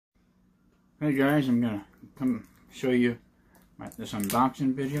Hey guys, I'm gonna come show you this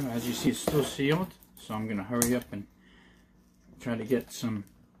unboxing video. As you see, it's still sealed, so I'm gonna hurry up and try to get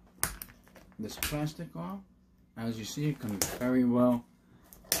this plastic off. As you see, it comes very well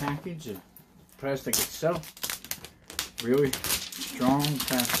packaged. The plastic itself, really strong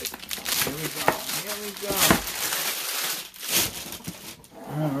plastic. Here we go.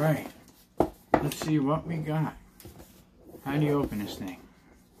 All right, let's see what we got. How do you open this thing?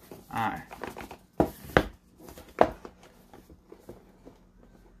 Alright.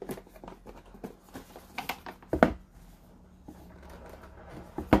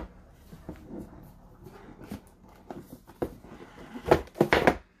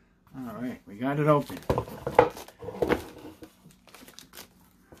 Alright, we got it open.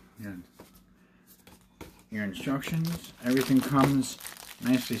 Your instructions, everything comes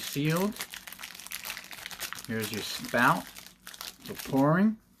nicely sealed. Here's your spout for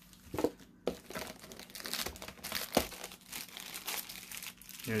pouring.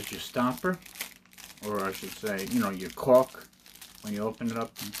 Here's your stopper, or I should say, your cork when you open it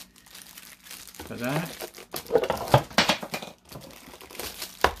up to that.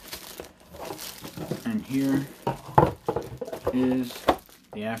 And here is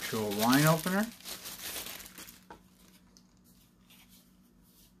the actual wine opener.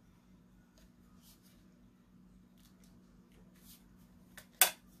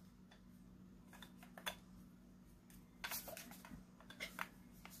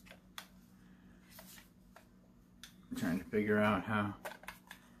 I'm trying to figure out how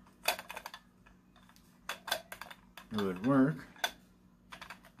it would work.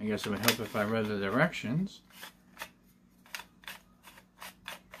 I guess it would help if I read the directions.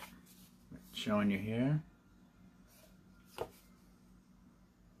 Showing you here.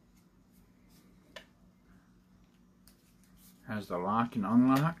 Has the lock and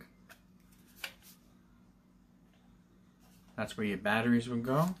unlock. That's where your batteries would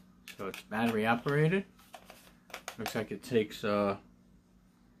go. So it's battery operated. Looks like it takes 4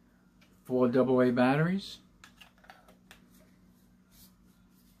 AA batteries.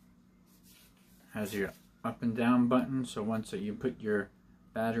 Has your up and down button, so once you put your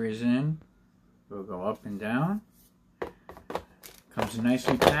batteries in, it will go up and down. Comes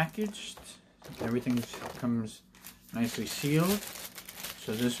nicely packaged. Everything comes nicely sealed.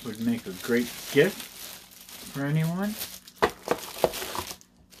 So this would make a great gift for anyone.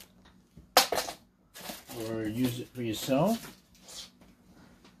 Or use it for yourself.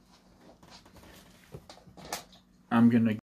 I'm gonna